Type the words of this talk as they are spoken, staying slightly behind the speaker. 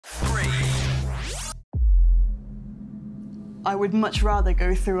I would much rather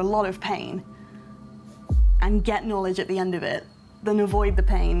go through a lot of pain and get knowledge at the end of it than avoid the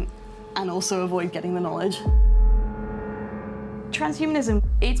pain and also avoid getting the knowledge. Transhumanism,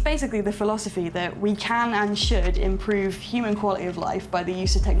 it's basically the philosophy that we can and should improve human quality of life by the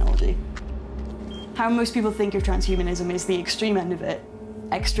use of technology. How most people think of transhumanism is the extreme end of it.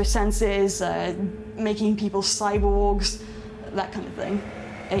 Extra senses, making people cyborgs, that kind of thing.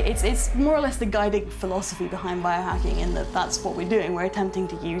 It's more or less the guiding philosophy behind biohacking, in that that's what we're doing. We're attempting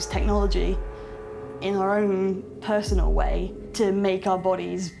to use technology in our own personal way to make our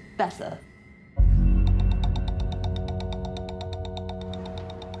bodies better.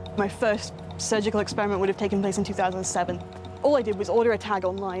 My first surgical experiment would have taken place in 2007. All I did was order a tag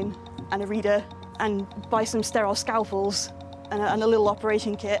online and a reader and buy some sterile scalpels and a little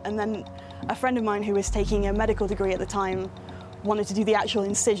operation kit, and then a friend of mine who was taking a medical degree at the time wanted to do the actual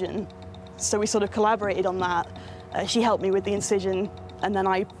incision, so we sort of collaborated on that. She helped me with the incision, and then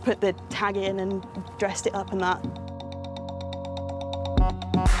I put the tag in and dressed it up and that.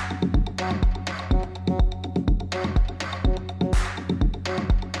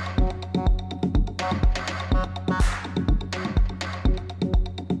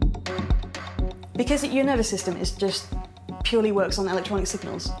 Because your nervous system is just purely works on electronic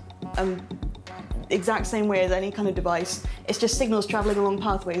signals, exact same way as any kind of device. It's just signals traveling along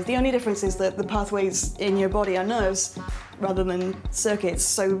pathways. The only difference is that the pathways in your body are nerves rather than circuits.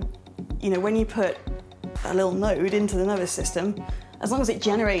 So, when you put a little node into the nervous system, as long as it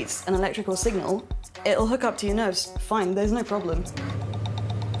generates an electrical signal, it'll hook up to your nerves fine, there's no problem.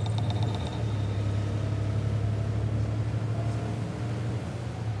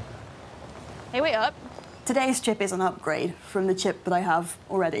 Hey, wait up. Today's chip is an upgrade from the chip that I have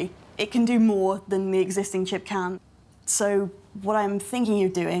already. It can do more than the existing chip can. So what I'm thinking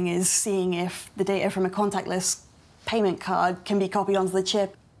of doing is seeing if the data from a contactless payment card can be copied onto the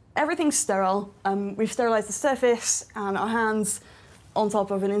chip. Everything's sterile. We've sterilized the surface and our hands on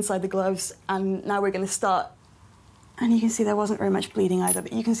top of and inside the gloves, and now we're going to start. And you can see there wasn't very much bleeding either,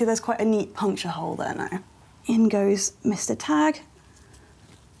 but you can see there's quite a neat puncture hole there now. In goes Mr. Tag.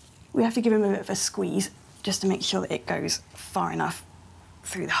 We have to give him a bit of a squeeze just to make sure that it goes far enough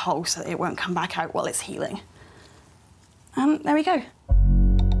through the hole so that it won't come back out while it's healing. And there we go.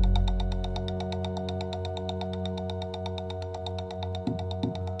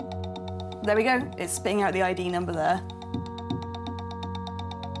 There we go, it's spitting out the ID number there.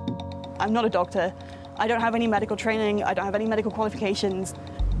 I'm not a doctor. I don't have any medical training. I don't have any medical qualifications.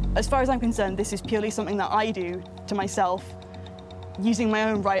 As far as I'm concerned, this is purely something that I do to myself, using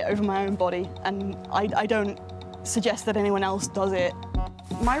my own right over my own body, and I don't suggest that anyone else does it.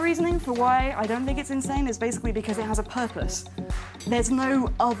 My reasoning for why I don't think it's insane is basically because it has a purpose. There's no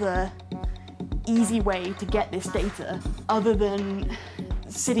other easy way to get this data other than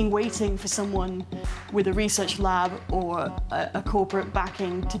sitting waiting for someone with a research lab or a corporate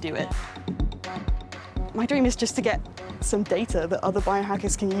backing to do it. My dream is just to get some data that other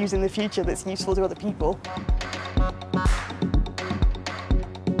biohackers can use in the future that's useful to other people.